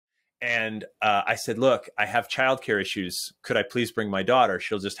And I said, look, I have childcare issues. Could I please bring my daughter?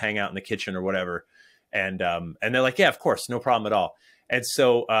 She'll just hang out in the kitchen or whatever. And they're like, yeah, of course, no problem at all. And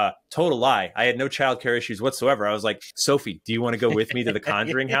so, total lie, I had no childcare issues whatsoever. I was like, Sophie, do you want to go with me to the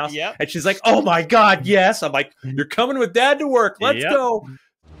Conjuring house? Yep. And she's like, oh my God, yes. I'm like, you're coming with Dad to work. Let's Yep. go.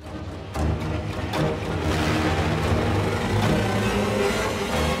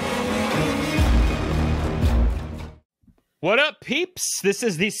 What up, peeps? This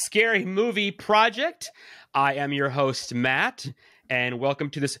is the Scary Movie Project. I am your host, Matt, and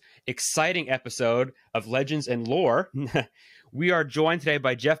welcome to this exciting episode of Legends and Lore. We are joined today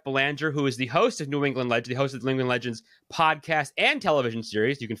by Jeff Belanger, who is the host of New England Legends, the host of the New England Legends podcast and television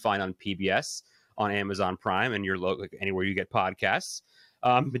series you can find on PBS, on Amazon Prime, and your local, anywhere you get podcasts.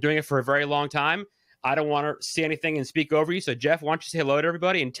 Been doing it for a very long time. I don't want to say anything and speak over you, so Jeff, why don't you say hello to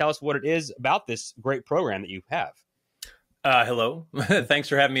everybody and tell us what it is about this great program that you have. Hello. Thanks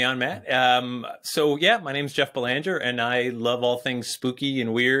for having me on, Matt. So yeah, my name's Jeff Belanger, and I love all things spooky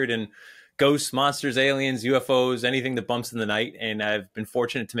and weird and ghosts, monsters, aliens, UFOs, anything that bumps in the night. And I've been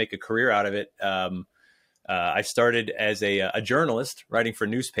fortunate to make a career out of it. I started as a journalist writing for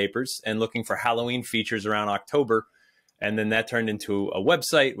newspapers and looking for Halloween features around October. And then that turned into a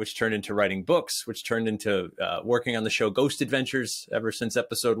website, which turned into writing books, which turned into working on the show Ghost Adventures ever since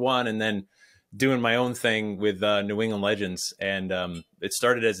episode 1. And then doing my own thing with New England Legends. And it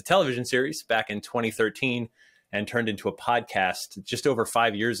started as a television series back in 2013 and turned into a podcast just over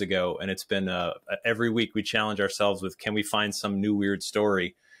 5 years ago. And it's been every week we challenge ourselves with, can we find some new weird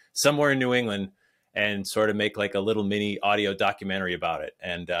story somewhere in New England and sort of make like a little mini audio documentary about it.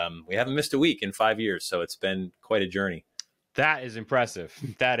 And we haven't missed a week in 5 years. So it's been quite a journey. That is impressive.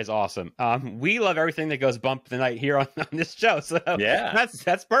 That is awesome. We love everything that goes bump the night here on this show. So yeah,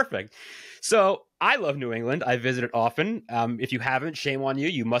 that's perfect. So I love New England. I visit it often. If you haven't, shame on you.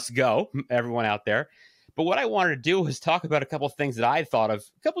 You must go, everyone out there. But what I wanted to do was talk about a couple of things that I thought of,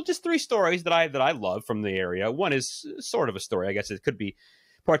 just 3 stories that I love from the area. One is sort of a story. I guess it could be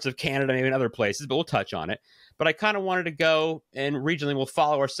parts of Canada, maybe in other places, but we'll touch on it. But I kind of wanted to go, and regionally we'll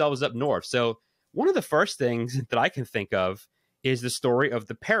follow ourselves up north. So one of the first things that I can think of is the story of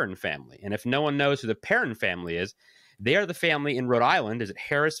the Perron family. And if no one knows who the Perron family is, they are the family in Rhode Island. Is it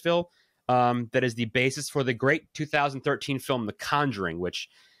Harrisville? That is the basis for the great 2013 film, The Conjuring, which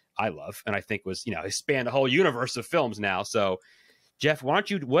I love. And I think was, it spanned a whole universe of films now. So Jeff, what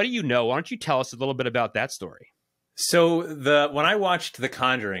do you know? Why don't you tell us a little bit about that story? So when I watched The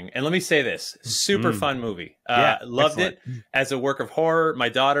Conjuring, and let me say this, super fun movie. Yeah, loved excellent. it as a work of horror. My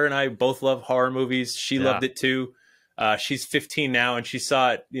daughter and I both love horror movies. She loved it too. She's 15 now, and she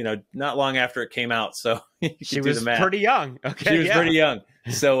saw it, not long after it came out. So she was pretty young. Okay, she was pretty young.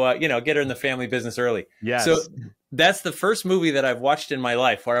 So, get her in the family business early. Yes. So that's the first movie that I've watched in my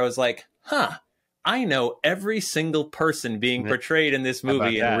life where I was like, I know every single person being portrayed in this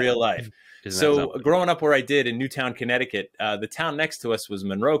movie in real life. So growing up where I did in Newtown, Connecticut, the town next to us was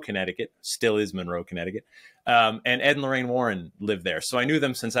Monroe, Connecticut, still is Monroe, Connecticut. And Ed and Lorraine Warren lived there. So I knew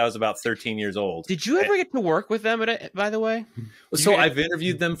them since I was about 13 years old. Did you ever get to work with them, by the way? So I've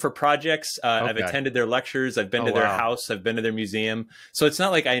interviewed them for projects. I've attended their lectures. I've been to their house. I've been to their museum. So it's not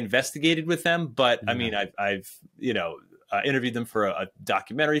like I investigated with them, but I mean, I've interviewed them for a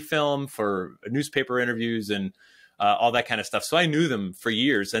documentary film, for newspaper interviews, and all that kind of stuff. So I knew them for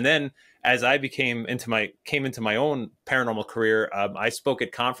years. And then as I came into my own paranormal career, I spoke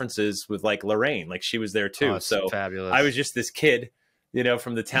at conferences with like Lorraine, like she was there too. So fabulous. I was just this kid,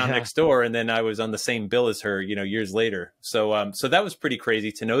 from the town next door. And then I was on the same bill as her, years later. So, so that was pretty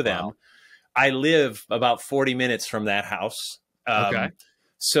crazy to know them. Wow. I live about 40 minutes from that house.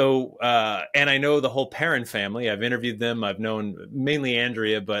 So, and I know the whole Perron family. I've interviewed them. I've known mainly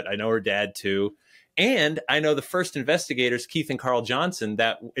Andrea, but I know her dad too. And I know the first investigators, Keith and Carl Johnson,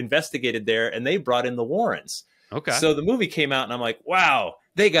 that investigated there, and they brought in the Warrens. Okay. So the movie came out, and I'm like, wow,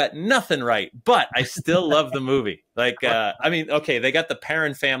 they got nothing right, but I still love the movie. Like, they got the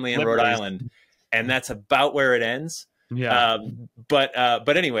Perron family in Rhode Island, and that's about where it ends. Yeah. But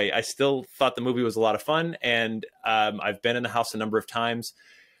anyway, I still thought the movie was a lot of fun, and I've been in the house a number of times.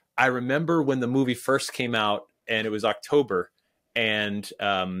 I remember when the movie first came out, and it was October. And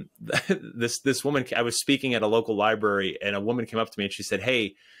this woman, I was speaking at a local library, and a woman came up to me and she said,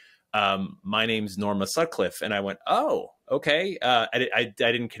 "Hey, my name's Norma Sutcliffe." And I went, "Oh, okay." I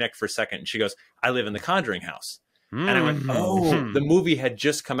didn't connect for a second. And she goes, "I live in the Conjuring house." And I went, "Oh." The movie had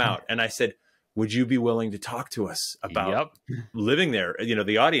just come out, and I said, "Would you be willing to talk to us about living there?"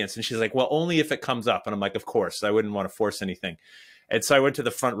 The audience. And she's like, "Well, only if it comes up." And I'm like, "Of course, I wouldn't want to force anything." And so I went to the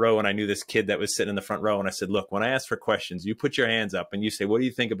front row, and I knew this kid that was sitting in the front row. And I said, look, when I ask for questions, you put your hands up and you say, what do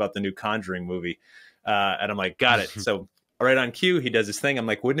you think about the new Conjuring movie? And I'm like, got it. So right on cue, he does his thing. I'm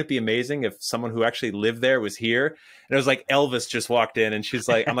like, wouldn't it be amazing if someone who actually lived there was here? And it was like Elvis just walked in, and she's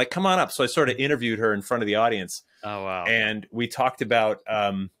like, I'm like, come on up. So I sort of interviewed her in front of the audience. Oh, wow. And we talked about,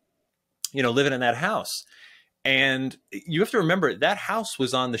 living in that house. And you have to remember, that house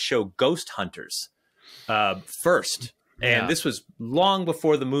was on the show Ghost Hunters first. And this was long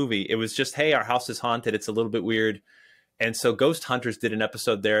before the movie. It was just, hey, our house is haunted. It's a little bit weird. And so Ghost Hunters did an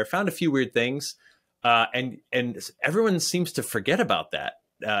episode there, found a few weird things. And everyone seems to forget about that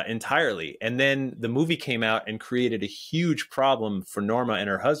entirely. And then the movie came out and created a huge problem for Norma and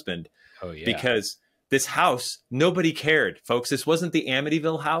her husband. Oh, yeah. Because this house, nobody cared, folks. This wasn't the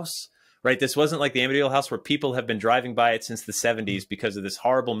Amityville house, right? This wasn't like the Amityville house where people have been driving by it since the 70s because of this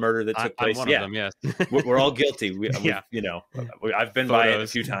horrible murder that took place. I'm one of them, yes. We're all guilty. I've been by it a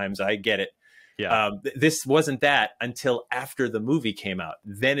few times. I get it. Yeah. This wasn't that until after the movie came out.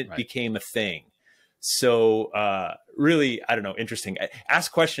 Then it became a thing. So really, I don't know, interesting.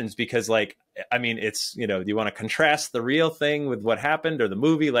 Ask questions because, like, I mean, it's, do you want to contrast the real thing with what happened or the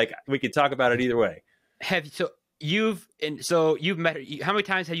movie? Like, we could talk about it either way. You've met, how many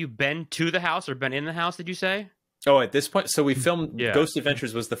times have you been to the house or been in the house, did you say? Oh, at this point, so we filmed, Ghost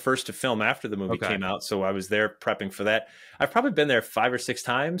Adventures was the first to film after the movie came out. So I was there prepping for that. I've probably been there 5 or 6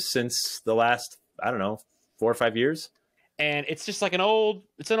 times since the last, I don't know, 4 or 5 years. And it's just like an old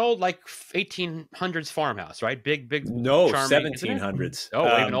like 1800s farmhouse, right? Big. No, charming, 1700s.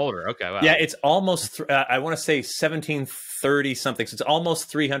 Oh, even older. Okay, wow. Yeah, it's almost, I want to say 1730 something. So it's almost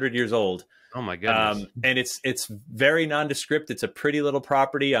 300 years old. Oh my goodness. And it's very nondescript. It's a pretty little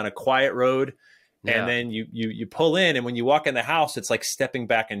property on a quiet road. And then you pull in, and when you walk in the house, it's like stepping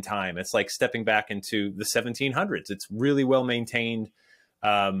back in time. It's like stepping back into the 1700s. It's really well maintained.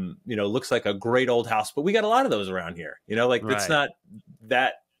 Looks like a great old house, but we got a lot of those around here, it's not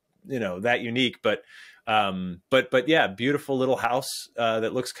that, that unique, but yeah, beautiful little house,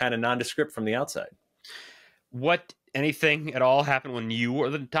 that looks kind of nondescript from the outside. Anything at all happened when you or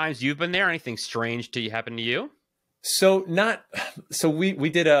the times you've been there? Anything strange happen to you? So we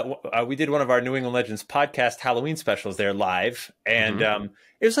did one of our New England Legends podcast Halloween specials there live. And,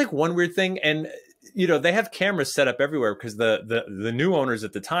 it was like one weird thing. And, they have cameras set up everywhere because the new owners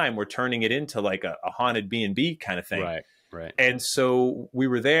at the time were turning it into like a haunted B&B kind of thing. Right. And so we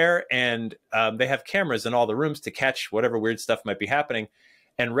were there, and they have cameras in all the rooms to catch whatever weird stuff might be happening.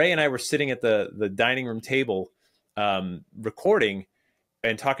 And Ray and I were sitting at the dining room table, recording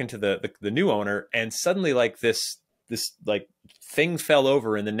and talking to the new owner. And suddenly, like this like thing fell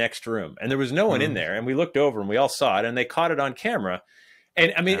over in the next room, and there was no one in there. And we looked over and we all saw it, and they caught it on camera.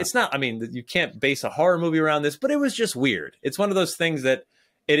 And I mean, it's not, you can't base a horror movie around this, but it was just weird. It's one of those things that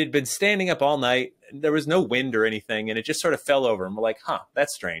it had been standing up all night. There was no wind or anything, and it just sort of fell over. And we're like,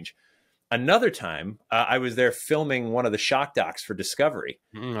 that's strange. Another time, I was there filming one of the shock docs for Discovery,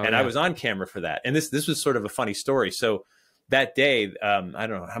 and I was on camera for that. And this was sort of a funny story. So that day, I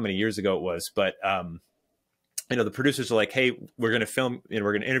don't know how many years ago it was, but the producers are like, hey, we're going to film, we're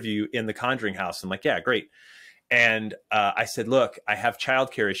going to interview you in the Conjuring house. I'm like, yeah, great. And I said, look, I have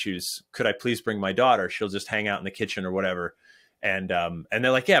childcare issues. Could I please bring my daughter? She'll just hang out in the kitchen or whatever. And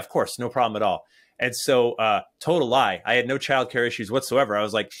they're like, yeah, of course, no problem at all. And so, total lie, I had no childcare issues whatsoever. I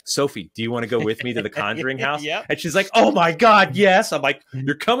was like, Sophie, do you want to go with me to the Conjuring house? And she's like, oh my God, yes. I'm like,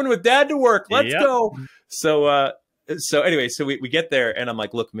 you're coming with Dad to work. Let's go. So anyway, so we get there, and I'm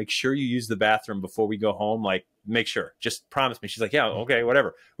like, look, make sure you use the bathroom before we go home. Like, make sure, just promise me. She's like, yeah, okay,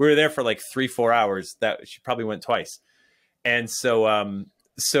 whatever. We were there for like 3-4 hours. That she probably went twice. And so,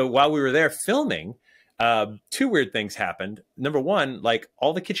 so while we were there filming, 2 weird things happened. Number one, like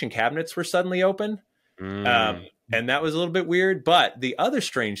all the kitchen cabinets were suddenly open. And that was a little bit weird. But the other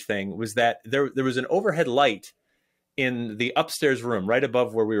strange thing was that there was an overhead light in the upstairs room right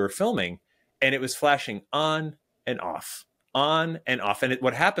above where we were filming, and it was flashing on and off, on and off. And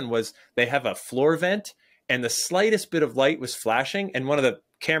what happened was they have a floor vent, and the slightest bit of light was flashing. And one of the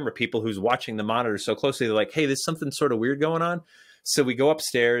camera people who's watching the monitor so closely, they're like, hey, there's something sort of weird going on. So we go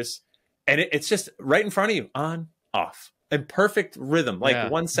upstairs, and it's just right in front of you, on, off, in perfect rhythm,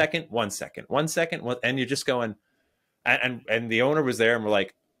 like 1 second, 1 second, 1 second, and you're just going, and the owner was there, and we're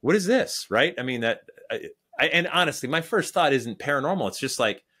like, what is this? Right. I mean, and honestly, my first thought isn't paranormal. It's just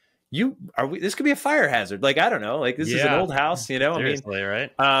like, this could be a fire hazard. Like, I don't know, like this is an old house, Seriously,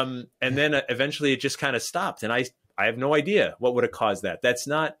 right? And then eventually it just kind of stopped, and I have no idea what would have caused that. That's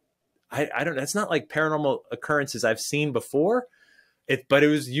not, I don't, that's not like paranormal occurrences I've seen before. But it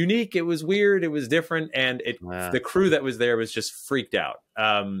was unique. It was weird. It was different. And Yeah. the crew that was there was just freaked out.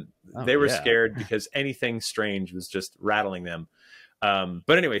 They were yeah. scared because anything strange was just rattling them.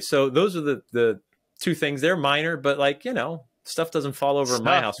 But anyway, so those are the two things. They're minor, but like, you know, stuff doesn't fall over in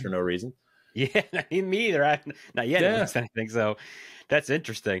my house for no reason. Yeah, me either. Not yet. Yeah. Anything. So that's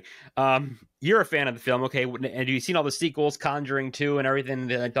interesting. You're a fan of the film, okay? And have you seen all the sequels, Conjuring 2 and everything?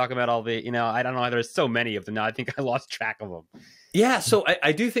 That I talk about all the, you know, I don't know. There's so many of them now. I think I lost track of them. Yeah, so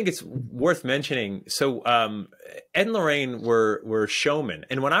I do think it's worth mentioning. So Ed and Lorraine were showmen,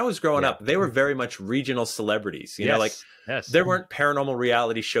 and when I was growing up, they were very much regional celebrities. You know, like there weren't paranormal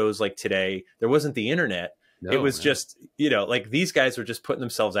reality shows like today. There wasn't the internet. No, it was just, you know, like these guys were just putting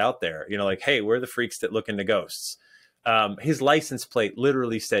themselves out there. You know, like, hey, we're the freaks that look into ghosts. His license plate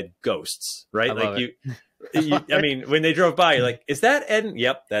literally said ghosts, right? Like I mean, when they drove by, you're like, is that Ed?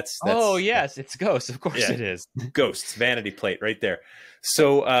 Yep, that's oh yes, it's ghosts. Of course it is. Ghosts, vanity plate right there.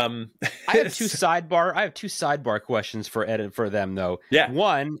 So I have two sidebar questions for Ed and for them though. Yeah.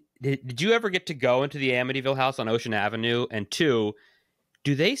 One, did you ever get to go into the Amityville house on Ocean Avenue? And two,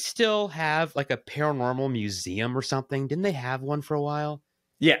 do they still have like a paranormal museum or something? Didn't they have one for a while?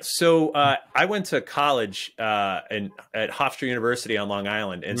 Yeah, so I went to college at Hofstra University on Long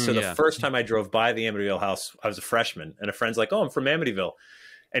Island, and so the first time I drove by the Amityville house, I was a freshman, and a friend's like, "Oh, I'm from Amityville,"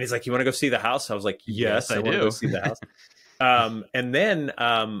 and he's like, "You want to go see the house?" I was like, "Yes, I want to go see the house." And then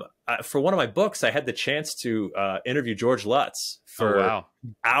for one of my books, I had the chance to interview George Lutz for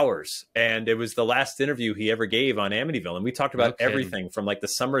hours, and it was the last interview he ever gave on Amityville, and we talked about everything from like the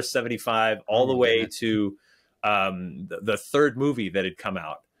summer of '75 all the way to the third movie that had come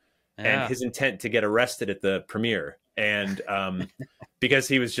out and his intent to get arrested at the premiere. And because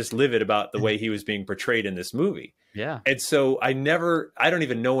he was just livid about the way he was being portrayed in this movie. Yeah. And so I don't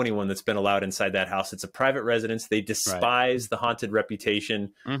even know anyone that's been allowed inside that house. It's a private residence. They despise the haunted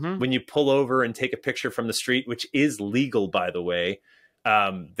reputation. When you pull over and take a picture from the street, which is legal, by the way,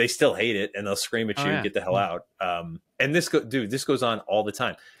 they still hate it and they'll scream at you and get the hell out. And this goes on all the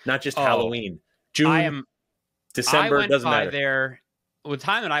time, not just Halloween, June, December, doesn't matter. There, the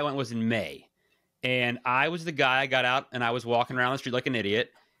time that I went was in May, and I was the guy. I got out and I was walking around the street like an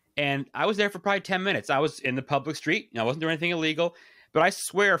idiot, and I was there for probably 10 minutes. I was in the public street. I wasn't doing anything illegal, but I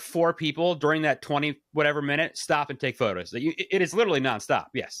swear 4 people during that 20 whatever minute stop and take photos. It is literally nonstop.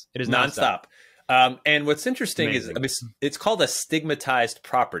 Yes, it is nonstop. And what's interesting is it's called a stigmatized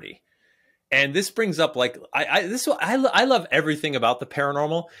property. And this brings up like I love everything about the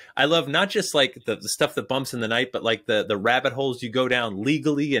paranormal. I love not just like the stuff that bumps in the night, but like the rabbit holes you go down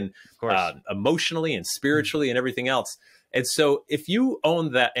legally and emotionally and spiritually and everything else. And so if you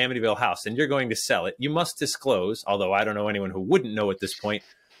own that Amityville house and you're going to sell it, you must disclose, although I don't know anyone who wouldn't know at this point,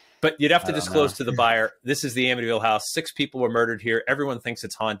 but you'd have to disclose to the buyer, this is the Amityville house. 6 people were murdered here. Everyone thinks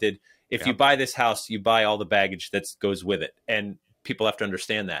it's haunted. If you buy this house, you buy all the baggage that goes with it. And people have to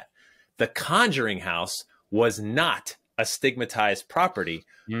understand that. The Conjuring house was not a stigmatized property,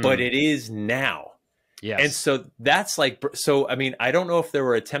 but it is now. Yes. And so that's like, so, I mean, I don't know if there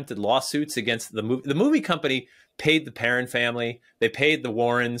were attempted lawsuits against the movie. The movie company paid the Perron family. They paid the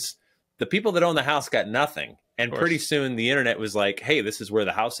Warrens. The people that own the house got nothing. And pretty soon the internet was like, hey, this is where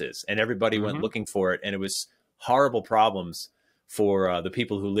the house is. And everybody went looking for it. And it was horrible problems for the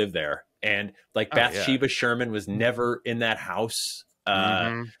people who live there. And like Bathsheba Sherman was never in that house.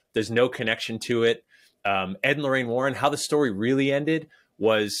 There's no connection to it. Ed and Lorraine Warren, how the story really ended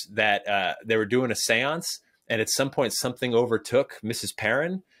was that they were doing a seance, and at some point something overtook Mrs.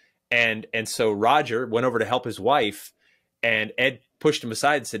 Perron. And so Roger went over to help his wife, and Ed pushed him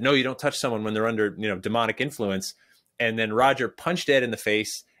aside and said, no, you don't touch someone when they're under, you know, demonic influence. And then Roger punched Ed in the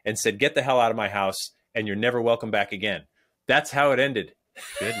face and said, get the hell out of my house, and you're never welcome back again. That's how it ended.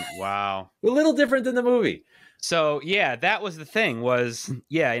 Good. Wow. A little different than the movie. So, yeah, that was the thing was,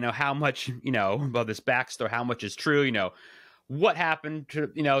 you know, how much, you know, about this backstory, how much is true, you know, what happened to,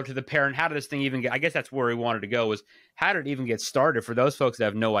 you know, to the parent, how did this thing even get, I guess that's where we wanted to go was how did it even get started for those folks that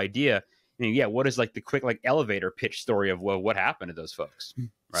have no idea? I mean, yeah, what is like the quick, like elevator pitch story of what happened to those folks?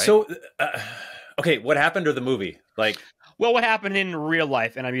 Right? So, okay, what happened to the movie? Like, well, what happened in real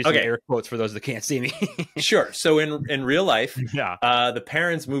life? And I'm using air quotes for those that can't see me. Sure. So in real life, the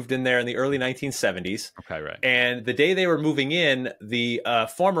parents moved in there in the early 1970s. Okay, right. And the day they were moving in, the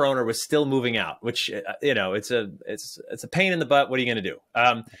former owner was still moving out, which you know, it's a pain in the butt. What are you going to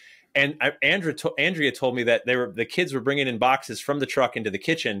do? And Andrea told me that the kids were bringing in boxes from the truck into the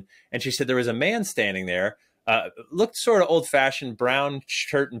kitchen, and she said there was a man standing there, looked sort of old fashioned, brown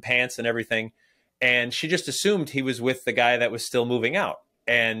shirt and pants and everything. And she just assumed he was with the guy that was still moving out.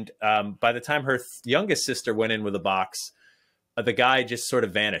 And by the time her youngest sister went in with a box, the guy just sort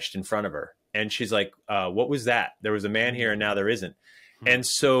of vanished in front of her. And she's like, what was that? There was a man here and now there isn't. And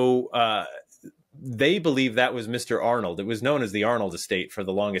so they believe that was Mr. Arnold. It was known as the Arnold estate for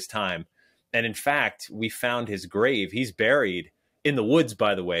the longest time. And in fact, we found his grave. He's buried in the woods,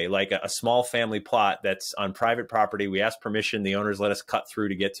 by the way, like a small family plot that's on private property. We asked permission. The owners let us cut through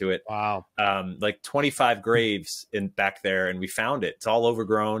to get to it. Wow. Like 25 graves in back there. And we found it. It's all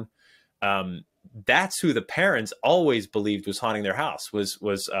overgrown. That's who the parents always believed was haunting their house, was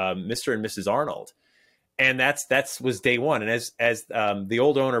Mr. and Mrs. Arnold. And that was day one. And as the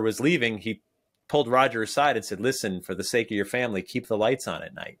old owner was leaving, he pulled Roger aside and said, listen, for the sake of your family, keep the lights on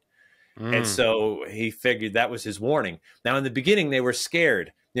at night. And so he figured that was his warning. Now, in the beginning, they were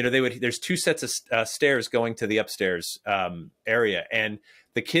scared. You know, there's two sets of stairs going to the upstairs area, and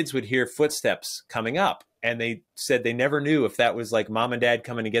the kids would hear footsteps coming up. And they said they never knew if that was like mom and dad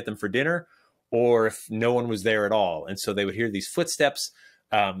coming to get them for dinner or if no one was there at all. And so they would hear these footsteps.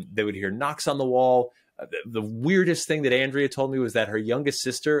 They would hear knocks on the wall. The weirdest thing that Andrea told me was that her youngest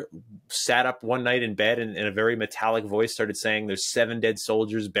sister sat up one night in bed and in a very metallic voice started saying there's 7 dead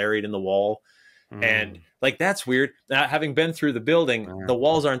soldiers buried in the wall. And like, that's weird. Now, having been through the building, the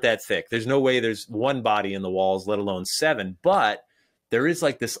walls aren't that thick. There's no way there's one body in the walls, let alone 7. But there is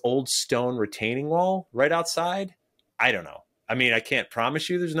like this old stone retaining wall right outside. I don't know. I mean, I can't promise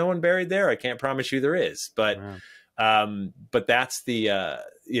you there's no one buried there. I can't promise you there is, but that's the,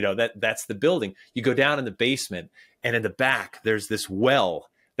 you know, that's the building. You go down in the basement and in the back, there's this well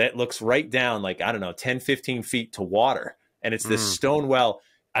that looks right down, like, I don't know, 10, 15 feet to water. And it's this stone well.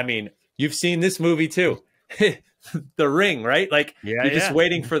 I mean, you've seen this movie too. The Ring, right? Like, you're just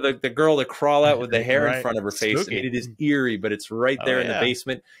waiting for the girl to crawl out with the hair in front of her face. I mean, it is eerie, but it's right there in the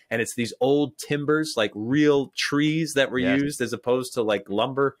basement. And it's these old timbers, like real trees that were used as opposed to like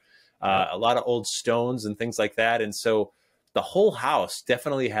lumber. A lot of old stones and things like that. And so the whole house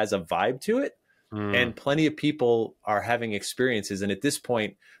definitely has a vibe to it. And plenty of people are having experiences. And at this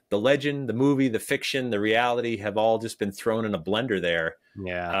point, the legend, the movie, the fiction, the reality have all just been thrown in a blender there.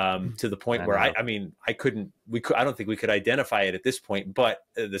 To the point where I mean, I don't think we could identify it at this point, but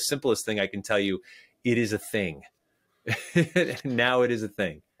the simplest thing I can tell you, it is a thing. Now it is a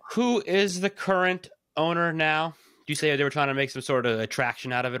thing. Who is the current owner now? Do you say they were trying to make some sort of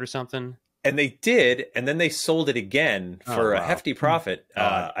attraction out of it or something? And they did, and then they sold it again for a hefty profit.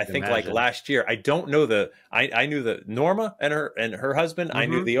 I think like last year. I don't know I knew the Norma and her husband. I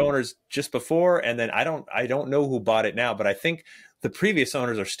knew the owners just before, and then I don't know who bought it now, but I think the previous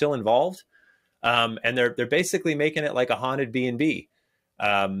owners are still involved. And they're basically making it like a haunted B&B.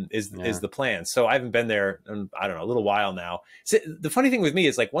 Is the plan. So I haven't been there in, I don't know, a little while now. So the funny thing with me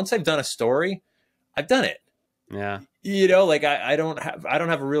is, like, once I've done a story, I've done it. Yeah. You know, like I don't have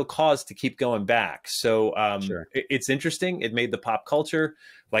a real cause to keep going back. So it's interesting. It made the pop culture.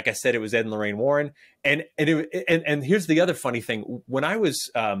 Like I said, it was Ed and Lorraine Warren. And here's the other funny thing. When I would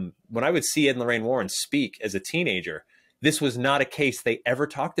see Ed and Lorraine Warren speak as a teenager, this was not a case they ever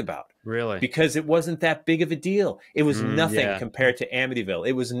talked about. Really? Because it wasn't that big of a deal. It was nothing compared to Amityville.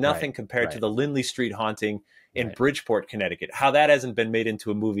 It was nothing compared to the Lindley Street haunting in Bridgeport, Connecticut. How that hasn't been made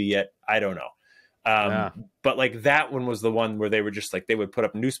into a movie yet, I don't know. But like, that one was the one where they were just like, they would put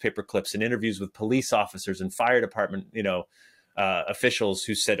up newspaper clips and interviews with police officers and fire department, you know, officials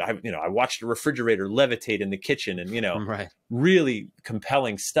who said, I watched a refrigerator levitate in the kitchen, and, you know, really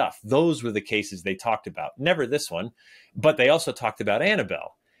compelling stuff. Those were the cases they talked about. Never this one, but they also talked about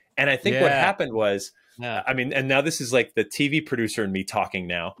Annabelle. And I think what happened was, I mean, and now this is like the TV producer and me talking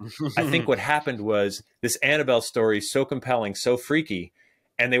now. I think what happened was, this Annabelle story is so compelling, so freaky,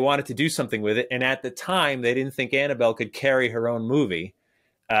 and they wanted to do something with it. And at the time, they didn't think Annabelle could carry her own movie.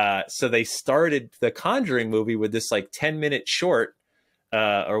 So they started the Conjuring movie with this like 10-minute short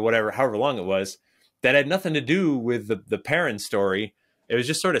or whatever, however long it was, that had nothing to do with the Perrin story. It was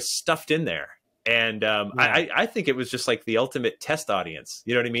just sort of stuffed in there. And I think it was just like the ultimate test audience.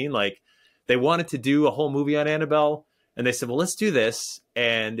 You know what I mean? Like, they wanted to do a whole movie on Annabelle. And they said, well, let's do this.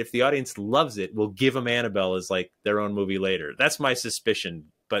 And if the audience loves it, we'll give them Annabelle as like their own movie later. That's my suspicion.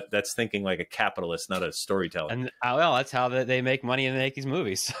 But that's thinking like a capitalist, not a storyteller. And well, that's how they make money and they make these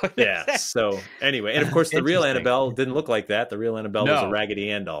movies. Yeah. So anyway, and of course, the real Annabelle didn't look like that. The real Annabelle was a Raggedy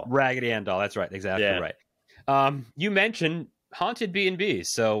Ann doll. Raggedy Ann doll. That's right. Exactly right. You mentioned haunted B&Bs.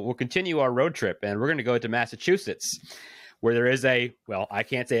 So we'll continue our road trip, and we're going to go to Massachusetts, where there is well, I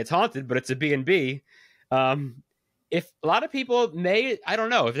can't say it's haunted, but it's a B&B. If a lot of people I don't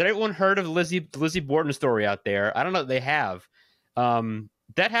know if anyone heard of Lizzie Borden story out there. I don't know if they have.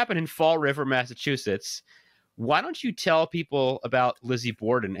 That happened in Fall River, Massachusetts, Why don't you tell people about Lizzie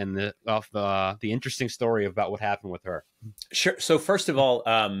Borden and the interesting story about what happened with her? Sure. So first of all,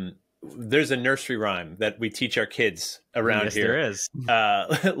 there's a nursery rhyme that we teach our kids around Yes, here. there is.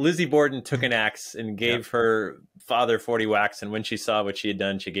 Lizzie Borden took an axe and gave her father 40 whacks, and when she saw what she had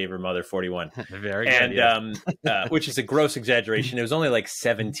done, she gave her mother 41. Very good. And which is a gross exaggeration. It was only like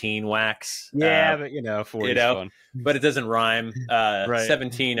 17 whacks. Yeah, but 40 is fun. But it doesn't rhyme. Right.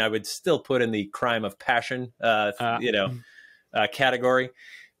 17, I would still put in the crime of passion, category.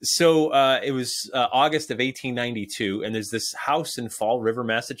 So it was August of 1892, and there's this house in Fall River,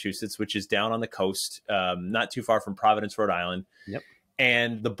 Massachusetts, which is down on the coast, not too far from Providence, Rhode Island. Yep.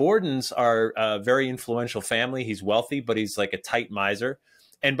 And the Bordens are a very influential family. He's wealthy, but he's like a tight miser.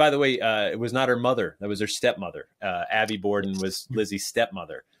 And by the way, it was not her mother. That was her stepmother. Abby Borden was Lizzie's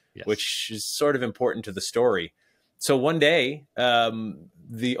stepmother, yes, which is sort of important to the story. So one day,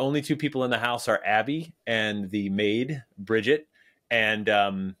 the only two people in the house are Abby and the maid, Bridget, and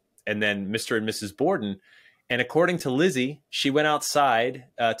then Mr. and Mrs. Borden. And according to Lizzie, she went outside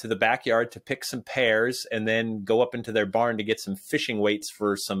to the backyard to pick some pears and then go up into their barn to get some fishing weights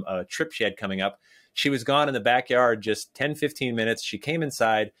for some trip she had coming up. She was gone in the backyard just 10, 15 minutes. She came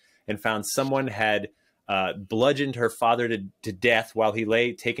inside and found someone had bludgeoned her father to death while he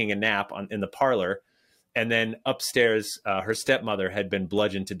lay taking a nap in the parlor. And then upstairs, her stepmother had been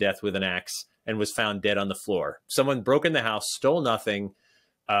bludgeoned to death with an axe and was found dead on the floor. Someone broke in the house, stole nothing,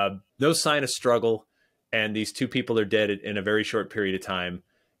 no sign of struggle, and these two people are dead in a very short period of time.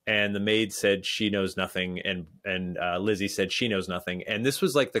 And the maid said she knows nothing, and Lizzie said she knows nothing. And this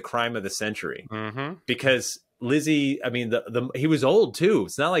was like the crime of the century, because Lizzie, I mean, he was old too.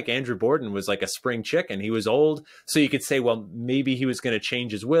 It's not like Andrew Borden was like a spring chicken. He was old, so you could say, well, maybe he was going to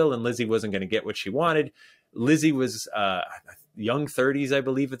change his will, and Lizzie wasn't going to get what she wanted. Lizzie was young 30s, I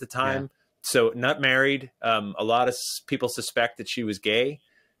believe, at the time. Yeah. So not married. A lot of people suspect that she was gay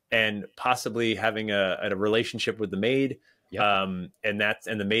and possibly having a relationship with the maid. Yep. And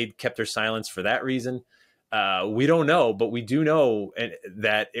the maid kept her silence for that reason. We don't know, but we do know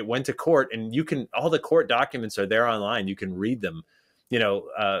that it went to court, and all the court documents are there online. You can read them.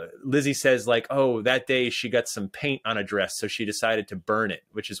 Lizzie says like, oh, that day she got some paint on a dress, so she decided to burn it,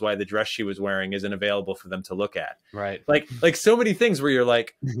 which is why the dress she was wearing isn't available for them to look at. Right. Like so many things where you're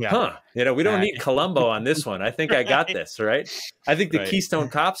like, huh, we don't need Columbo on this one. I think I got this, right? I think the Keystone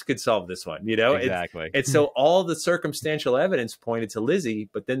Cops could solve this one, Exactly. And so all the circumstantial evidence pointed to Lizzie,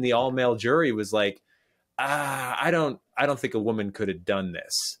 but then the all-male jury was like, I don't think a woman could have done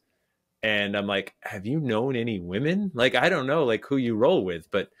this. And I'm like, have you known any women? Like, I don't know, like who you roll with,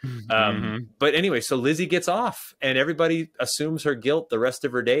 but anyway, so Lizzie gets off, and everybody assumes her guilt the rest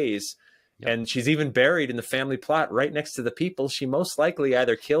of her days. Yep. And she's even buried in the family plot right next to the people she most likely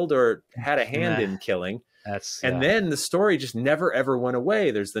either killed or had a hand in killing. Then the story just never, ever went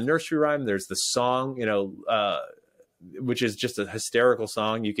away. There's the nursery rhyme. There's the song, which is just a hysterical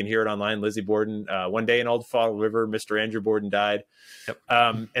song. You can hear it online. Lizzie Borden, one day in Old Fall River, Mr. Andrew Borden died.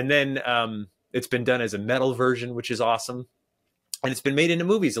 Yep. And then it's been done as a metal version, which is awesome. And it's been made into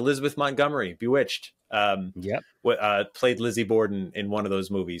movies. Elizabeth Montgomery, Bewitched, played Lizzie Borden in one of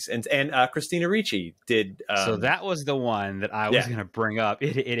those movies. And Christina Ricci did. So that was the one that I was going to bring up.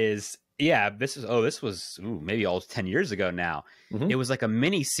 It is, this was maybe almost 10 years ago now. It was like a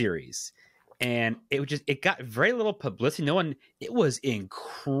mini series. And it got very little publicity. It was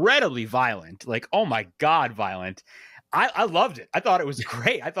incredibly violent. Like, oh my God, violent. I loved it. I thought it was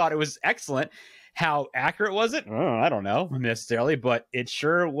great. I thought it was excellent. How accurate was it? Oh, I don't know necessarily, but it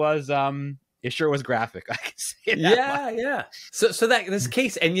sure was graphic. I can say that. Yeah. So that this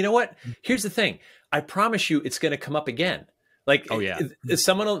case, and you know what? Here's the thing. I promise you it's going to come up again. Like,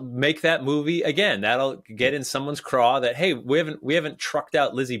 someone will make that movie again. That'll get in someone's craw that, hey, we haven't trucked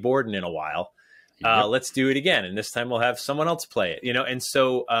out Lizzie Borden in a while. Let's do it again. And this time we'll have someone else play it, And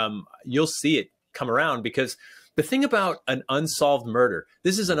so you'll see it come around, because the thing about an unsolved murder,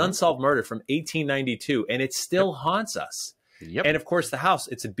 this is an unsolved murder from 1892, and it still haunts us. Yep. And of course, the house,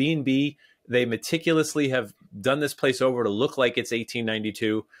 it's a B&B. They meticulously have done this place over to look like it's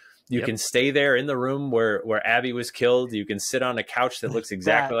 1892. You can stay there in the room where Abby was killed. You can sit on a couch that looks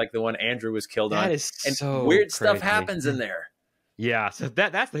exactly like the one Andrew was killed on. That is so weird crazy. Stuff happens in there. Yeah. So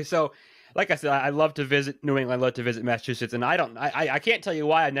so like I said, I love to visit New England. I love to visit Massachusetts. And I can't tell you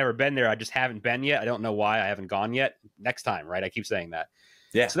why I've never been there. I just haven't been yet. I don't know why I haven't gone yet. Next time, right? I keep saying that.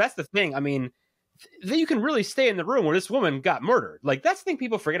 Yeah. So that's the thing. I mean, you can really stay in the room where this woman got murdered. Like, that's the thing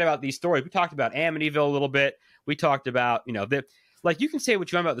people forget about these stories. We talked about Amityville a little bit. We talked about, like, you can say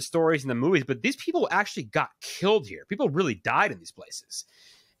what you want about the stories and the movies, but these people actually got killed here. People really died in these places.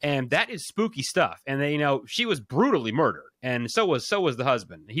 And that is spooky stuff. And they, she was brutally murdered, and so was the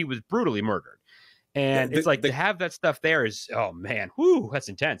husband. He was brutally murdered. And it's like to have that stuff there is, oh man, whoo, that's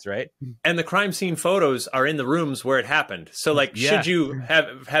intense, right? And the crime scene photos are in the rooms where it happened. So like, should you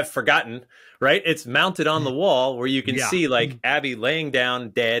have forgotten, right? It's mounted on the wall where you can see like Abby laying down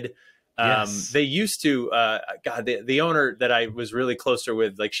dead. They used to, God, the owner that I was really closer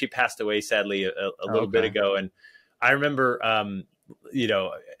with, like she passed away sadly a little bit ago. And I remember,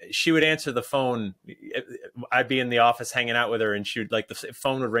 she would answer the phone. I'd be in the office hanging out with her, and she would like the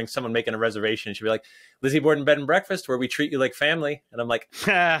phone would ring, someone making a reservation. She'd be like, Lizzie Borden Bed and Breakfast, where we treat you like family. And I'm like,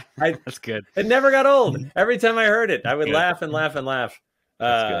 that's good. It never got old. Every time I heard it, I would laugh and laugh and laugh.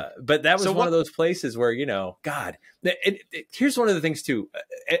 But that was one of those places where, God, here's one of the things too.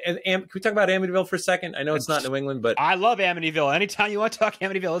 Can we talk about Amityville for a second? I know it's not New England, but I love Amityville. Anytime you want to talk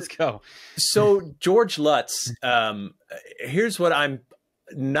Amityville, let's go. So George Lutz, here's what I'm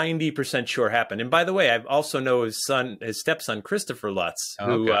 90% sure happened. And by the way, I also know his stepson, Christopher Lutz,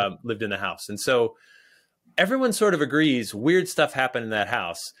 who lived in the house. And so everyone sort of agrees weird stuff happened in that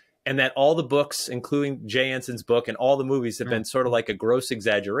house. And that all the books, including Jay Anson's book and all the movies, have been sort of like a gross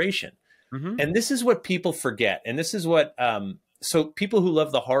exaggeration. And this is what people forget. And this is what, so people who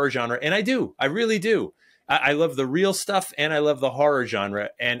love the horror genre, and I really do. I love the real stuff and I love the horror genre.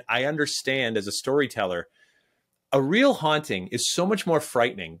 And I understand as a storyteller, a real haunting is so much more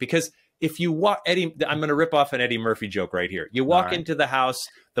frightening because if you walk, I'm going to rip off an Eddie Murphy joke right here. You walk into the house,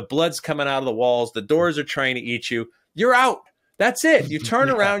 the blood's coming out of the walls, the doors are trying to eat you, you're out. That's it. You turn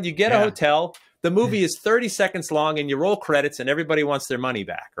around, you get a hotel. The movie is 30 seconds long and you roll credits and everybody wants their money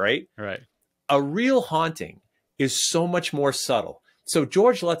back, right? Right. A real haunting is so much more subtle. So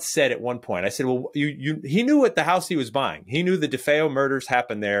George Lutz said at one point, I said, well, he knew what the house he was buying. He knew the DeFeo murders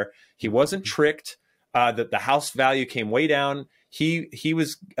happened there. He wasn't tricked. The house value came way down. He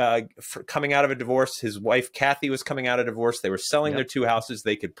was coming out of a divorce. His wife, Kathy, was coming out of a divorce. They were selling their two houses.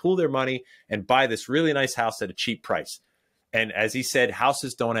 They could pool their money and buy this really nice house at a cheap price. And as he said,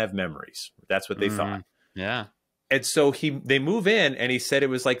 houses don't have memories. That's what they thought. Yeah. And so they move in, and he said it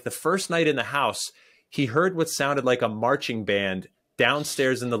was like the first night in the house, he heard what sounded like a marching band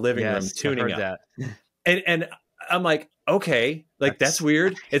downstairs in the living room tuning up. And I'm like, okay, like that's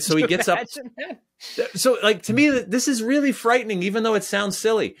weird. And so he gets up. So like, to me, this is really frightening, even though it sounds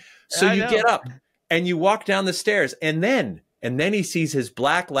silly. So you get up and you walk down the stairs, and then he sees his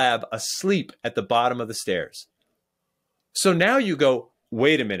black lab asleep at the bottom of the stairs. So now you go,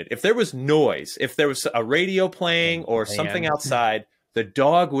 wait a minute. If there was noise, if there was a radio playing or something outside, the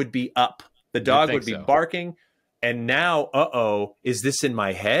dog would be up. The dog would be barking. And now, is this in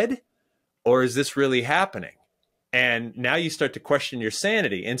my head or is this really happening? And now you start to question your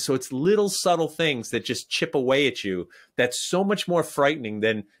sanity. And so it's little subtle things that just chip away at you. That's so much more frightening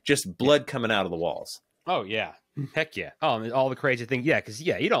than just blood coming out of the walls. Oh, yeah. Heck yeah. Oh, and all the crazy things. Yeah, because,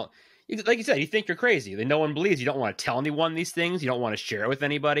 you don't. Like you said, you think you're crazy. Then no one believes you. Don't want to tell anyone these things. You don't want to share it with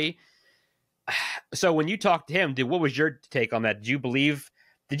anybody. So when you talked to him, what was your take on that? Did you believe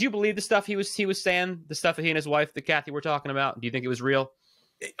the stuff he was saying, the stuff that he and his wife, the Kathy, were talking about? Do you think it was real?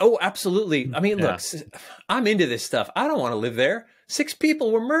 Oh, absolutely. I mean, look, I'm into this stuff. I don't want to live there. 6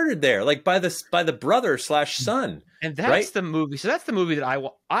 people were murdered there, like by the brother/son. And that's the movie. So that's the movie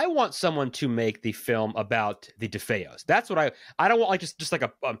that I want someone to make the film about the DeFeos. That's what I don't want, like just like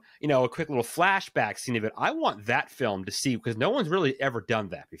a quick little flashback scene of it. I want that film to see, because no one's really ever done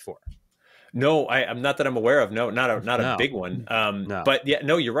that before. No, I'm not that I'm aware of. No, not a big one. No. But yeah,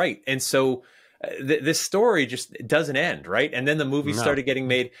 no, you're right. And so this story just doesn't end, right? And then the movie started getting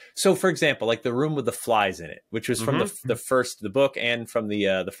made. So, for example, like The Room with the Flies in It, which was from the book and from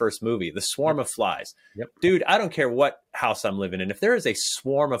the first movie, The Swarm of Flies. Yep. Dude, I don't care what house I'm living in. If there is a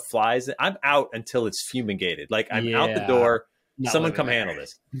swarm of flies, I'm out until it's fumigated. Like I'm out the door. Someone come handle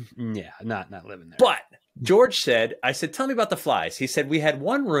this. Yeah, not living there. But George said, I said, tell me about the flies. He said, we had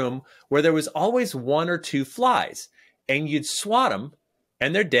one room where there was always 1 or 2 flies, and you'd swat them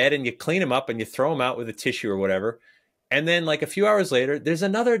and they're dead, and you clean them up and you throw them out with a tissue or whatever. And then like a few hours later, there's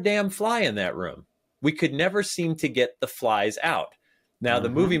another damn fly in that room. We could never seem to get the flies out. Now, the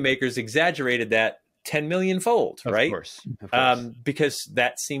movie makers exaggerated that 10 million fold, right? Of course. Because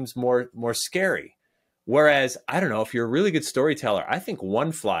that seems more scary. Whereas, I don't know, if you're a really good storyteller, I think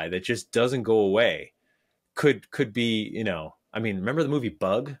one fly that just doesn't go away could be, I mean, remember the movie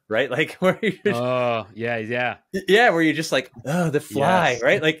Bug, right? Like where yeah, where you're just like, oh, the fly,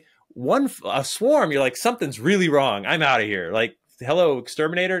 right? Like a swarm, you're like, something's really wrong. I'm out of here. Like, hello,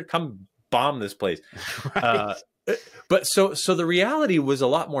 exterminator, come bomb this place. Right. But so the reality was a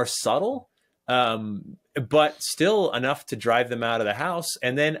lot more subtle. but still enough to drive them out of the house.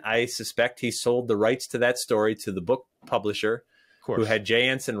 And then I suspect he sold the rights to that story to the book publisher, who had Jay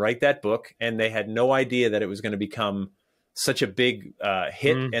Anson write that book, and they had no idea that it was going to become such a big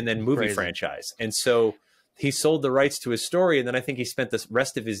hit and then movie franchise. And so he sold the rights to his story, and then I think he spent the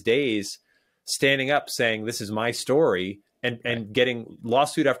rest of his days standing up saying, this is my story, and getting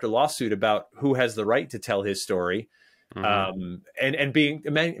lawsuit after lawsuit about who has the right to tell his story. And being,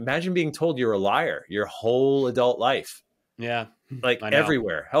 imagine being told you're a liar your whole adult life. Yeah. Like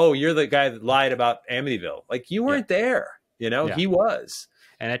everywhere. Oh, you're the guy that lied about Amityville. Like you weren't there, you know, he was.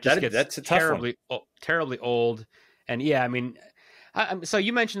 And it just gets terribly old. And yeah, I mean, so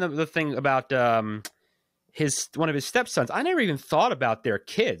you mentioned the thing about one of his stepsons. I never even thought about their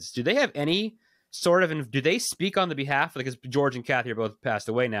kids. Do they have any sort of, do they speak on the behalf, because George and Kathy are both passed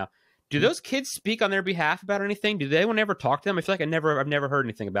away now. Do those kids speak on their behalf about anything? Do they ever talk to them? I feel like I've never heard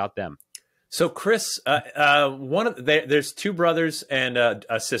anything about them. So Chris, there's two brothers and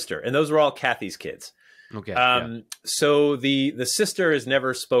a sister, and those were all Kathy's kids. Okay. So the sister has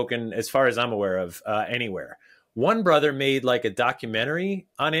never spoken, as far as I'm aware of, anywhere. One brother made like a documentary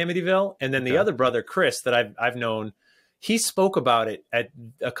on Amityville, and then the other brother, Chris, that I've known, he spoke about it at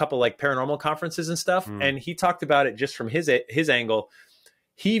a couple like paranormal conferences and stuff, and he talked about it just from his angle.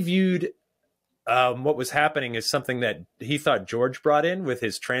 He viewed what was happening as something that he thought George brought in with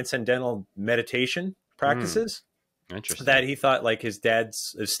his transcendental meditation practices. Interesting. That he thought like his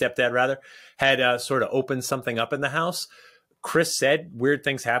stepdad rather, had sort of opened something up in the house. Chris said weird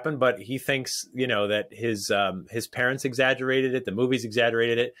things happen, but he thinks, you know, that his parents exaggerated it. The movies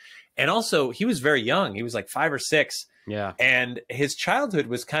exaggerated it. And also he was very young. He was like 5 or 6. Yeah. And his childhood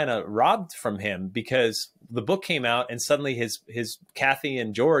was kind of robbed from him because the book came out and suddenly his Kathy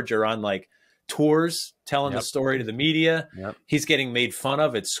and George are on like tours telling the story to the media. He's getting made fun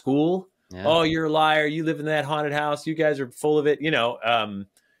of at school. Oh, you're a liar. You live in that haunted house. You guys are full of it, you know.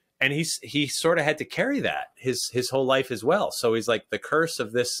 And he sort of had to carry that his whole life as well. So he's like the curse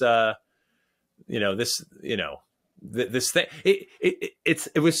of this, this thing.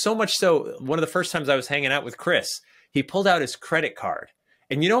 It was so much so. One of the first times I was hanging out with Chris, he pulled out his credit card,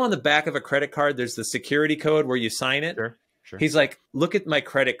 and you know, on the back of a credit card, there's the security code where you sign it. Sure. He's like, look at my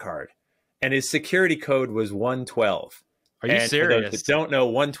credit card, and his security code was 112. Are you serious? For those that don't know,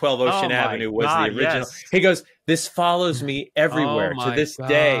 112 Ocean Avenue was the original. Yes. He goes, this follows me everywhere to this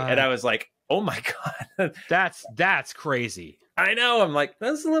day. And I was like, oh my God. That's crazy. I know. I'm like,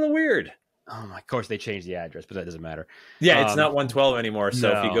 that's a little weird. Oh my, of course they changed the address, but that doesn't matter. Yeah, it's not 112 anymore.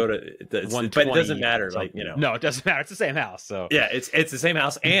 So if you go to but it doesn't matter. Like, you know. No, it doesn't matter. It's the same house. So yeah, it's the same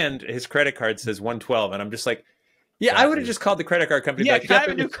house. And his credit card says 112. And I'm just like, yeah, I would have just called the credit card company. Yeah, like, can I have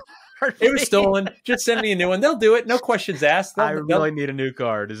a new card? It was stolen. Just send me a new one. They'll do it. No questions asked. I really need a new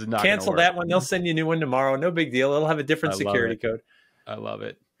card. This is not cancel that one. They'll send you a new one tomorrow. No big deal. It'll have a different security code. I love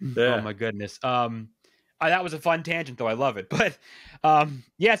it. Yeah. Oh my goodness. That was a fun tangent, though. I love it. But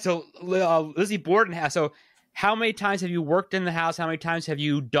yeah. So Lizzie Borden has. So how many times have you worked in the house? How many times have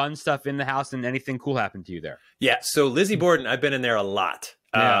you done stuff in the house, and anything cool happened to you there? Yeah. So Lizzie Borden, I've been in there a lot.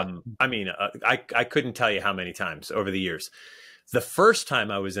 Yeah. I mean, I couldn't tell you how many times over the years. The first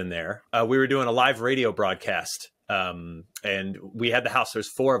time I was in there, we were doing a live radio broadcast, and we had the house. There's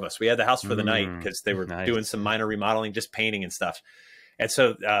 4 of us. We had the house for the night because they were doing some minor remodeling, just painting and stuff. And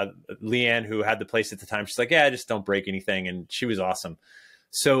so Leanne, who had the place at the time, she's like, yeah, just don't break anything. And she was awesome.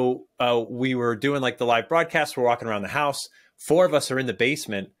 So we were doing like the live broadcast. We're walking around the house. 4 of us are in the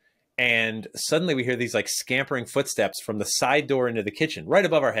basement. And suddenly we hear these like scampering footsteps from the side door into the kitchen right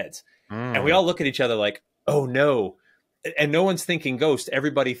above our heads. And we all look at each other like, oh no. And no one's thinking ghost.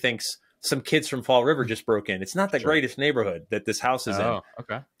 Everybody thinks some kids from Fall River just broke in. It's not the greatest neighborhood that this house is in.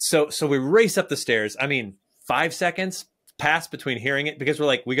 Okay. So we race up the stairs. I mean, 5 seconds passed between hearing it because we're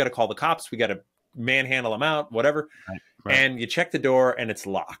like, we got to call the cops. We got to manhandle them out, whatever. Right. And you check the door and it's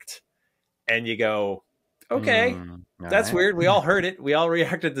locked. And you go, okay, that's weird. We all heard it. We all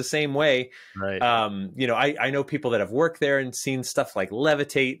reacted the same way. Right. You know, I know people that have worked there and seen stuff like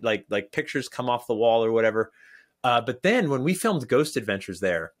levitate, like pictures come off the wall or whatever. But then when we filmed Ghost Adventures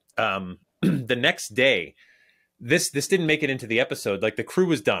there, the next day, this didn't make it into the episode. Like the crew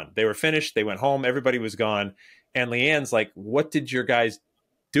was done. They were finished. They went home. Everybody was gone. And Leanne's like, what did your guys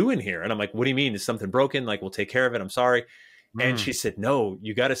do in here? And I'm like, what do you mean? Is something broken? Like, we'll take care of it. I'm sorry. And she said, no,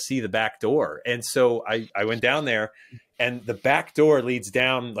 you got to see the back door. And so I went down there, and the back door leads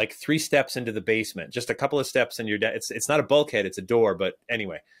down like 3 steps into the basement, just a couple of steps, and you're down. It's not a bulkhead. It's a door. But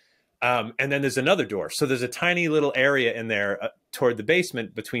anyway. And then there's another door. So there's a tiny little area in there toward the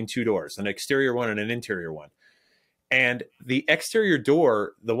basement between 2 doors, an exterior one and an interior one. And the exterior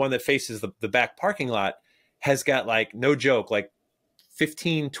door, the one that faces the back parking lot, has got, like, no joke, like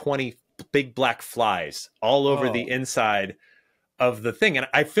 15, 20 big black flies all over the inside of the thing. And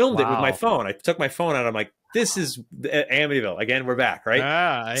I filmed it with my phone. I took my phone out. I'm like, this is Amityville. Again, we're back, right?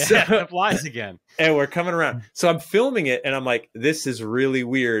 Yeah, so, the flies again. And we're coming around. So I'm filming it, and I'm like, this is really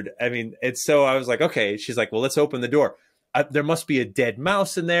weird. I mean, it's so I was like, okay. She's like, well, let's open the door. There must be a dead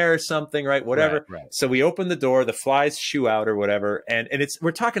mouse in there or something, right? Whatever. Right. So we open the door, the flies shoo out or whatever. And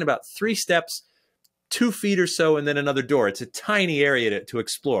we're talking about 3 steps, 2 feet or so, and then another door. It's a tiny area to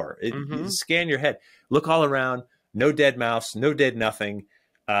explore. You scan your head, look all around, no dead mouse, no dead nothing.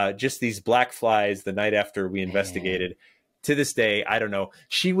 Just these black flies the night after we investigated. To this day, I don't know.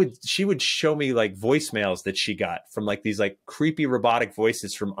 She would show me, like, voicemails that she got from, like, these, like, creepy robotic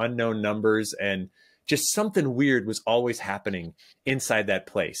voices from unknown numbers, and just something weird was always happening inside that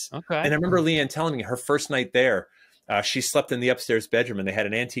place. Okay. And I remember Leanne telling me her first night there, she slept in the upstairs bedroom, and they had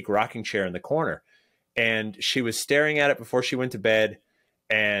an antique rocking chair in the corner. And she was staring at it before she went to bed,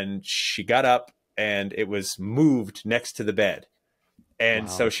 and she got up, and it was moved next to the bed.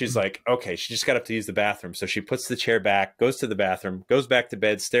 And so she's like, okay, she just got up to use the bathroom. So she puts the chair back, goes to the bathroom, goes back to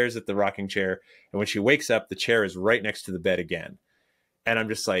bed, stares at the rocking chair. And when she wakes up, the chair is right next to the bed again. And I'm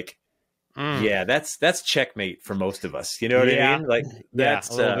just like, yeah, that's checkmate for most of us. You know what I mean? Like, that's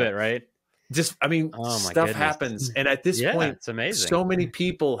a little bit, right? Just, I mean, stuff happens. And at this point, it's amazing. So many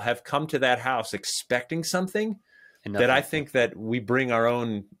people have come to that house expecting something that I think that we bring our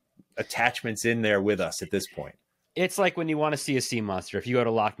own attachments in there with us at this point. It's like when you want to see a sea monster. If you go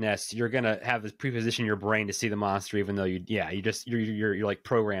to Loch Ness, you're gonna have this preposition your brain to see the monster, even though you're like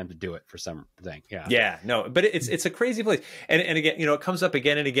programmed to do it for something. Yeah, no, but it's a crazy place, and again, you know, it comes up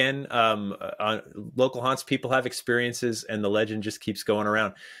again and again. On local haunts, people have experiences, and the legend just keeps going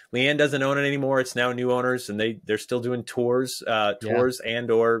around. Leanne doesn't own it anymore; it's now new owners, and they're still doing tours,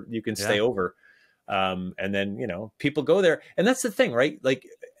 and or you can stay over, and then, you know, people go there, and that's the thing, right? Like,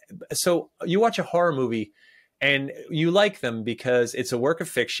 so you watch a horror movie, and you like them because it's a work of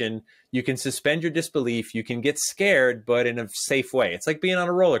fiction. You can suspend your disbelief. You can get scared, but in a safe way. It's like being on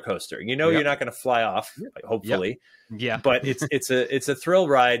a roller coaster. You know, you're not going to fly off, hopefully. Yeah. But it's a thrill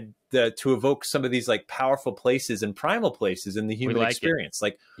ride to evoke some of these, like, powerful places and primal places in the human experience,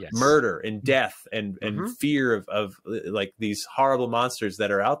 like murder and death and fear of like these horrible monsters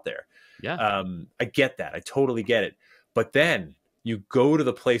that are out there. Yeah. I get that. I totally get it. But then you go to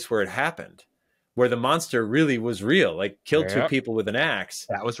the place where it happened, where the monster really was real, like killed 2 people with an axe.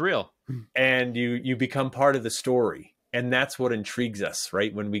 That was real. And you become part of the story. And that's what intrigues us,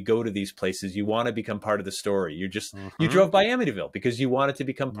 right? When we go to these places, you want to become part of the story. You just, you drove by Amityville because you wanted to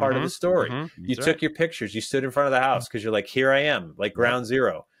become part of the story. You took your pictures, you stood in front of the house because you're like, here I am, like ground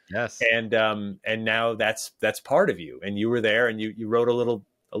zero. Yes. And now that's part of you. And you were there, and you wrote a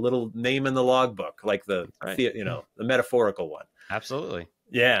little name in the logbook, like the metaphorical one. Absolutely.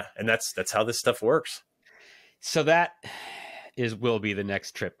 Yeah, and that's how this stuff works. So that will be the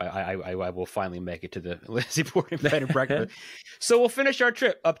next trip. I will finally make it to the Lizzie Borden bed and breakfast. So we'll finish our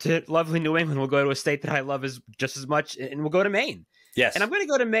trip up to lovely New England. We'll go to a state that I love just as much, and we'll go to Maine. Yes. And I'm going to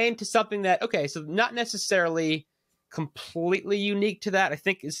go to Maine to something that, okay, so not necessarily completely unique to that. I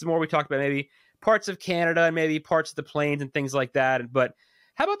think it's more we talked about maybe parts of Canada and maybe parts of the plains and things like that. But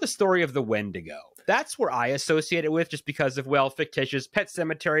how about the story of the Wendigo? That's where I associate it with, just because of, well, fictitious. Pet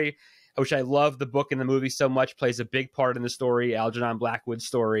Sematary, which I love the book and the movie so much, plays a big part in the story, Algernon Blackwood's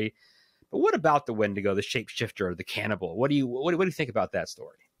story. But what about the Wendigo, the shapeshifter, the cannibal? What do you think about that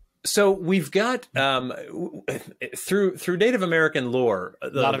story? So we've got through Native American lore,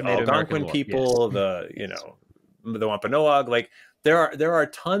 the Algonquin people, the Wampanoag, like there are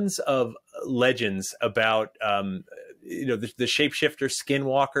tons of legends about the shapeshifter,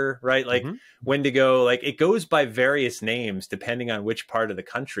 skinwalker, right? Like Wendigo, like it goes by various names depending on which part of the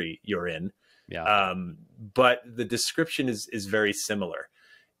country you're in. Yeah. But the description is very similar.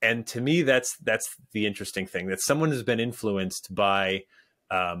 And to me, that's the interesting thing, that someone has been influenced by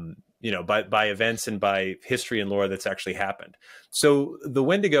by events and by history and lore that's actually happened. So the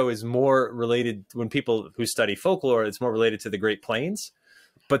Wendigo is more related, when people who study folklore, it's more related to the Great Plains.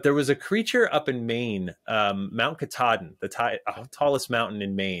 But there was a creature up in Maine, Mount Katahdin, the tallest mountain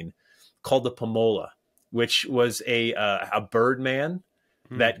in Maine, called the Pomola, which was a bird man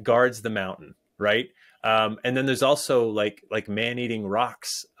that guards the mountain, right? And then there's also like man-eating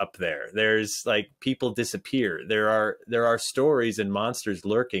rocks up there. There's like people disappear. There are stories and monsters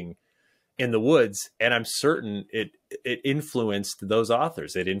lurking in the woods, and I'm certain it influenced those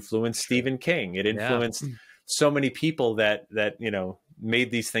authors. It influenced Stephen King. It influenced so many people that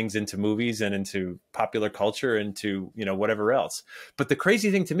made these things into movies and into popular culture and to, you know, whatever else. But the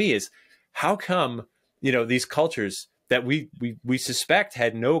crazy thing to me is, how come, you know, these cultures that we suspect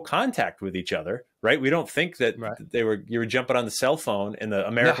had no contact with each other, right? We don't think that you were jumping on the cell phone in the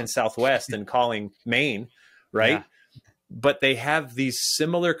American Southwest and calling Maine, right? Yeah. But they have these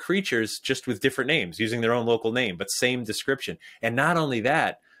similar creatures just with different names, using their own local name, but same description. And not only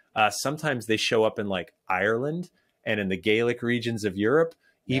that, sometimes they show up in like Ireland and in the Gaelic regions of Europe,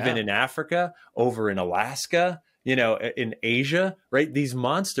 even in Africa, over in Alaska, you know, in Asia, right? These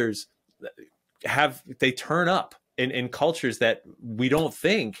monsters they turn up in cultures that we don't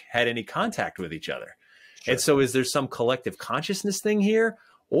think had any contact with each other. Sure. And so is there some collective consciousness thing here?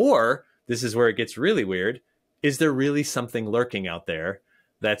 Or, this is where it gets really weird, is there really something lurking out there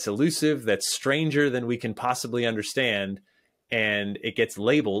that's elusive, that's stranger than we can possibly understand, and it gets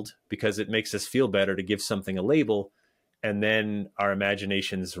labeled because it makes us feel better to give something a label, and then our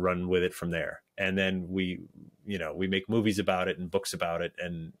imaginations run with it from there. And then we make movies about it and books about it,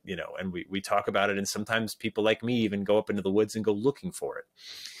 and, you know, and we talk about it. And sometimes people like me even go up into the woods and go looking for it.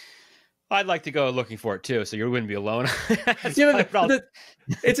 I'd like to go looking for it too, so you wouldn't be alone. You know,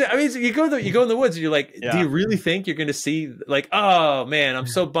 I mean, you go in the woods and you're like, do you really think you're going to see, like, oh man, I'm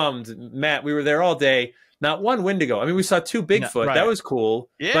so bummed, Matt, we were there all day, not one Wendigo. I mean, we saw 2 Bigfoot. That was cool.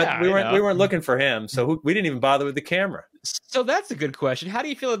 Yeah, but we weren't looking for him, so we didn't even bother with the camera. So that's a good question. How do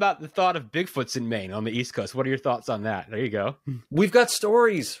you feel about the thought of Bigfoots in Maine on the East Coast? What are your thoughts on that? There you go. We've got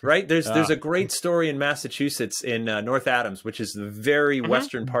stories, right? There's a great story in Massachusetts in North Adams, which is the very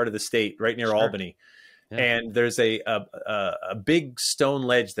western part of the state, right near Albany. Yeah. And there's a big stone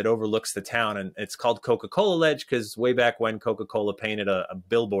ledge that overlooks the town, and it's called Coca-Cola Ledge because way back when Coca-Cola painted a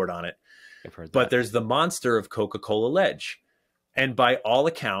billboard on it. I've heard that. But there's the monster of Coca-Cola Ledge. And by all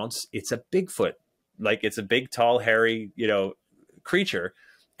accounts, it's a Bigfoot. Like, it's a big, tall, hairy, you know, creature.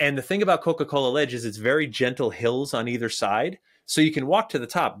 And the thing about Coca-Cola Ledge is it's very gentle hills on either side. So you can walk to the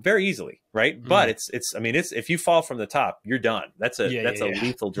top very easily, right? But it's if you fall from the top, you're done. That's a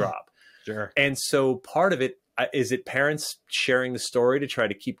lethal drop. Sure. And so part of it is it parents sharing the story to try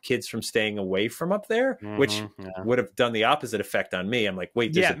to keep kids from staying away from up there, which would have done the opposite effect on me. I'm like,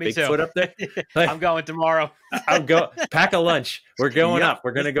 wait, there's a Bigfoot up there? Like, I'm going tomorrow. I'll go pack a lunch. We're going up.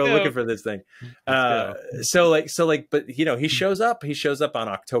 We're going to go looking for this thing. But you know, he shows up on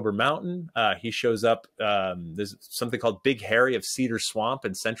October Mountain. He shows up. There's something called Big Harry of Cedar Swamp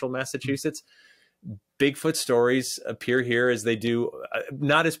in central Massachusetts. Bigfoot stories appear here as they do,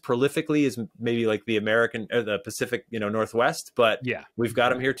 not as prolifically as maybe like the American or the Pacific, you know, Northwest, but we've got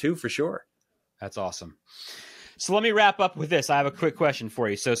them here too, for sure. That's awesome. So let me wrap up with this. I have a quick question for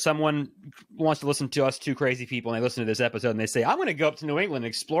you. So someone wants to listen to us 2 crazy people, and they listen to this episode and they say, I'm going to go up to New England and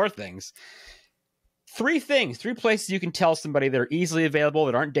explore things. 3 places you can tell somebody that are easily available,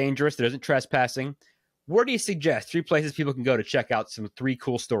 that aren't dangerous, that isn't trespassing. Where do you suggest 3 places people can go to check out some 3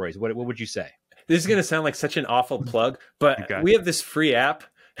 cool stories? What would you say? This is going to sound like such an awful plug, but we have this free app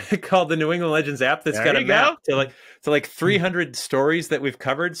called the New England Legends app that's got a map to like 300 stories that we've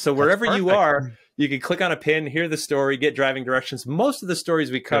covered. So wherever you are, you can click on a pin, hear the story, get driving directions. Most of the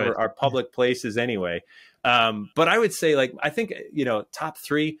stories we cover are public places anyway. But I would say, like, I think, you know, top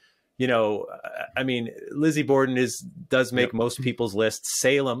 3, you know, I mean, Lizzie Borden does make most people's lists.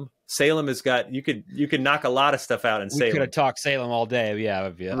 Salem has got, you could knock a lot of stuff out in Salem. We could have talked Salem all day. Yeah,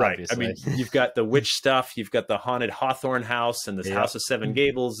 right. Obviously. I mean, you've got the witch stuff. You've got the haunted Hawthorne House and the House of 7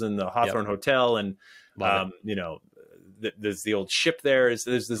 Gables and the Hawthorne Hotel. And, you know, there's the old ship there.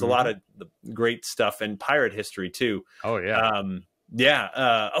 There's a lot of great stuff and pirate history too. Oh,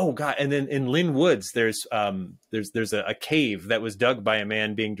 yeah. Oh God. And then in Lynn Woods, there's a cave that was dug by a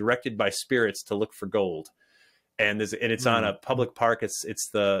man being directed by spirits to look for gold. And it's on a public park. It's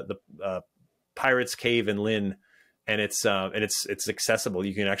the Pirates Cave in Lynn, and it's accessible.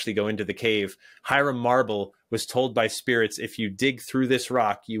 You can actually go into the cave. Hiram Marble was told by spirits, if you dig through this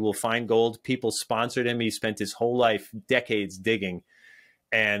rock, you will find gold. People sponsored him. He spent his whole life, decades digging,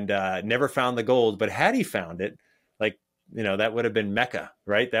 and never found the gold. But had he found it, like, you know, that would have been Mecca,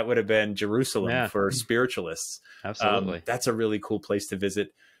 right? That would have been Jerusalem for spiritualists. Absolutely. That's a really cool place to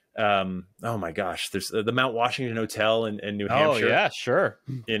visit. Oh my gosh, there's the Mount Washington Hotel in New Hampshire. Oh yeah, sure.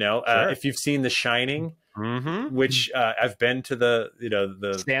 You know, if you've seen The Shining, which I've been to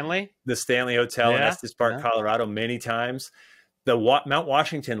the Stanley Hotel in Estes Park, Colorado many times. The Mount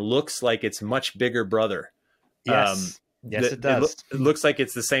Washington looks like it's much bigger brother. Yes. Yes, it does. It looks like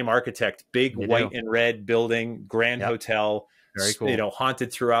it's the same architect. Big white and red building, grand hotel. Very cool. You know,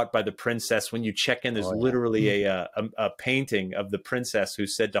 haunted throughout by the princess. When you check in, there's literally a painting of the princess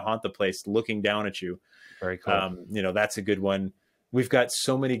who's said to haunt the place, looking down at you. Very cool. You know, that's a good one. We've got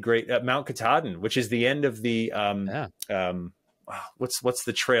so many great Mount Katahdin, which is the end of the what's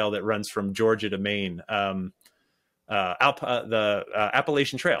the trail that runs from Georgia to Maine? The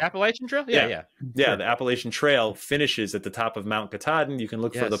Appalachian Trail. Appalachian Trail? Yeah. Sure. The Appalachian Trail finishes at the top of Mount Katahdin. You can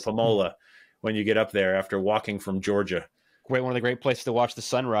look for the Pomola when you get up there after walking from Georgia. One of the great places to watch the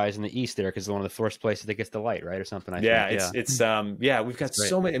sunrise in the east there, because it's one of the first places that gets the light, right, or something. I think. We've got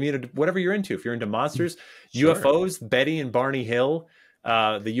so many. I mean, whatever you're into, if you're into monsters, UFOs, Betty and Barney Hill,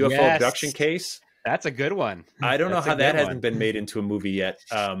 the UFO abduction case. That's a good one. I don't know how that hasn't been made into a movie yet.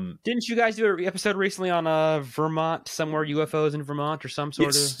 Didn't you guys do an episode recently on Vermont, somewhere UFOs in Vermont or some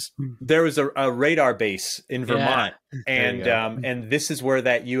sort of? There was a radar base in Vermont, and this is where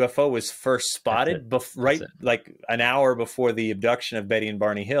that UFO was first spotted, like an hour before the abduction of Betty and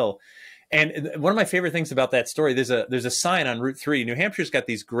Barney Hill. And one of my favorite things about that story, there's a sign on Route 3. New Hampshire's got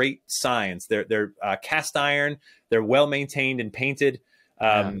these great signs. They're cast iron. They're well maintained and painted.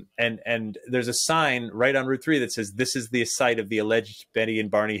 And there's a sign right on Route 3 that says, "This is the site of the alleged Betty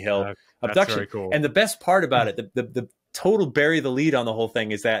and Barney Hill abduction." Very cool. And the best part about it, the total bury the lead on the whole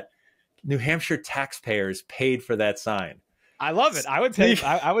thing, is that New Hampshire taxpayers paid for that sign. I love it. I would pay.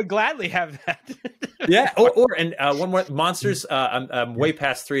 I would gladly have that. Yeah. One more monsters. I'm way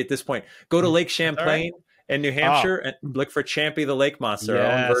past 3 at this point. Go to Lake Champlain in New Hampshire and look for Champy the Lake Monster,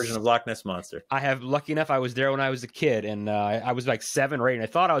 our own version of Loch Ness Monster. I have lucky enough. I was there when I was a kid, and I was like 7 or 8, and I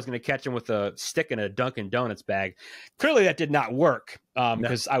thought I was going to catch him with a stick in a Dunkin' Donuts bag. Clearly, that did not work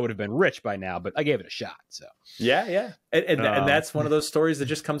because I would have been rich by now. But I gave it a shot. So and that's one of those stories that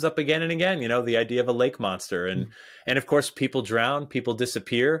just comes up again and again. You know, the idea of a lake monster, and of course, people drown, people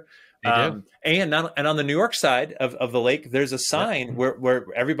disappear. And on the New York side of the lake, there's a sign where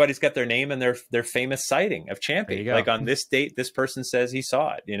everybody's got their name and their famous sighting of Champy. Like on this date, this person says he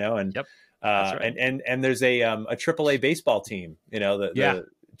saw it, you know, and and there's a AAA baseball team, you know, the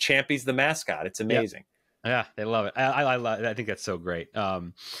Champy's the mascot. It's amazing. Yeah, they love it. I love it. I think that's so great.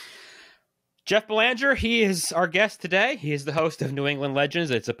 Jeff Belanger, he is our guest today. He is the host of New England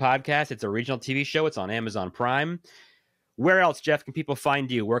Legends. It's a podcast. It's a regional TV show. It's on Amazon Prime. Where else, Jeff, can people find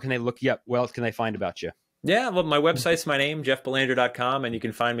you? Where can they look you up? What else can they find about you? Yeah, well, my website's my name, jeffbelanger.com, and you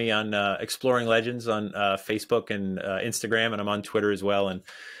can find me on Exploring Legends on Facebook and Instagram, and I'm on Twitter as well. And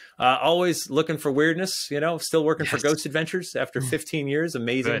always looking for weirdness, you know, still working for Ghost Adventures after 15 years.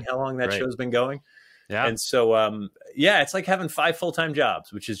 Amazing how long that show's been going. Yeah. And so, it's like having 5 full-time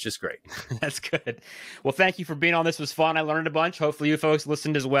jobs, which is just great. That's good. Well, thank you for being on. This was fun. I learned a bunch. Hopefully you folks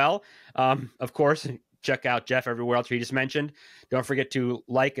listened as well. Of course, check out Jeff everywhere else he just mentioned. Don't forget to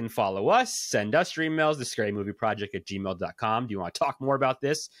like and follow us. Send us your emails, thescarymovieproject@gmail.com. Do you want to talk more about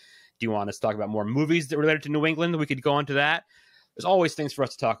this? Do you want us to talk about more movies that related to New England? We could go into that. There's always things for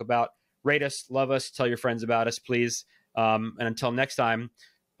us to talk about. Rate us, love us, tell your friends about us, please. And until next time,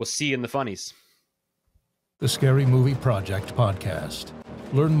 we'll see you in the funnies. The Scary Movie Project podcast.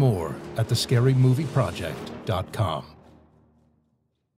 Learn more at thescarymovieproject.com.